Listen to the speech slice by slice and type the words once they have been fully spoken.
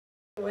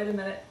Wait a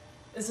minute.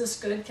 Is this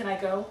good? Can I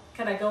go?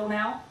 Can I go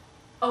now?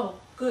 Oh,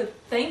 good.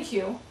 Thank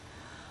you.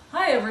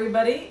 Hi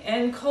everybody,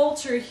 Anne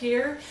Coulter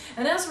here,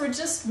 and as we're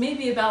just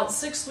maybe about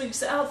 6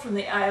 weeks out from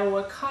the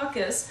Iowa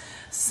caucus,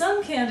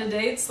 some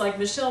candidates like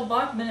Michelle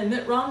Bachmann and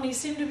Mitt Romney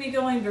seem to be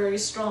going very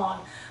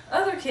strong.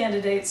 Other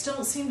candidates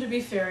don't seem to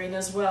be faring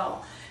as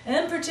well. And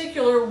in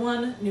particular,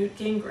 one, Newt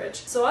Gingrich.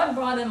 So I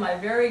brought in my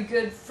very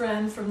good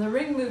friend from the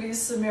Ring movies,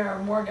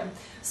 Samera Morgan.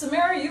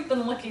 Samera, you've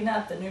been looking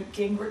at the Newt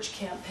Gingrich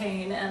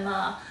campaign, and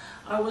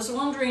I was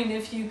wondering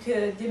if you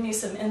could give me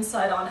some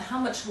insight on how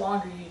much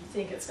longer you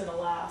think it's going to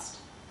last.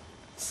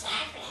 7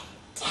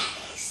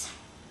 days.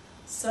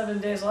 7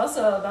 days, well that's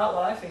about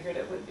what I figured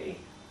it would be.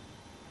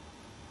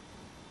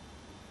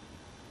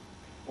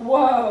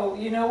 Whoa,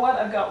 you know what?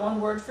 I've got one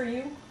word for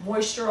you.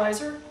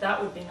 Moisturizer,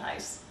 that would be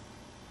nice.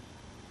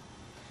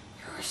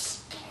 You're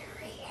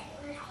scary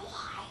in real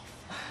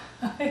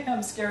life. I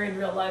am scary in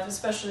real life,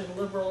 especially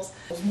the liberals.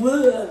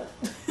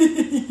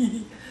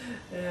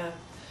 Yeah.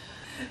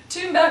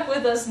 Tune back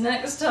with us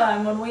next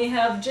time when we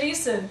have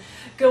Jason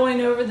going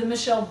over the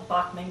Michelle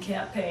Bachmann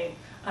campaign.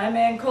 I'm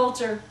Anne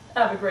Coulter.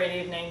 Have a great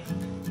evening.